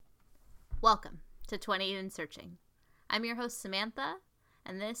Welcome to 28 and Searching. I'm your host, Samantha,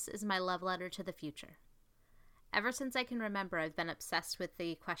 and this is my love letter to the future. Ever since I can remember, I've been obsessed with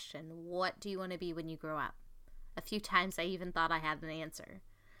the question, what do you want to be when you grow up? A few times I even thought I had an answer.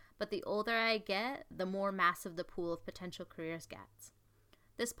 But the older I get, the more massive the pool of potential careers gets.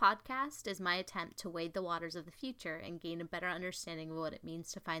 This podcast is my attempt to wade the waters of the future and gain a better understanding of what it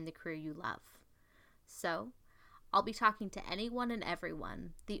means to find the career you love. So, I'll be talking to anyone and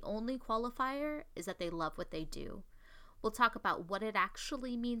everyone. The only qualifier is that they love what they do. We'll talk about what it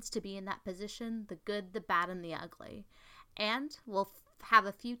actually means to be in that position, the good, the bad, and the ugly. And we'll have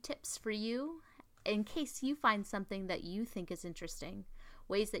a few tips for you in case you find something that you think is interesting.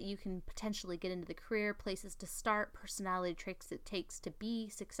 Ways that you can potentially get into the career, places to start, personality traits it takes to be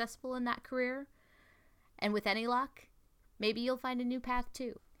successful in that career. And with any luck, maybe you'll find a new path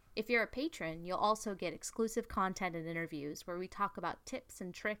too. If you're a patron, you'll also get exclusive content and interviews where we talk about tips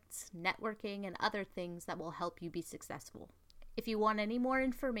and tricks, networking, and other things that will help you be successful. If you want any more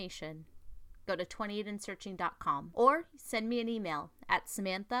information, go to 28andsearching.com or send me an email at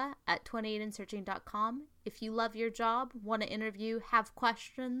samantha@28andsearching.com if you love your job, want to interview, have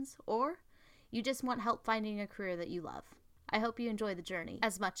questions, or you just want help finding a career that you love. I hope you enjoy the journey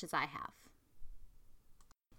as much as I have.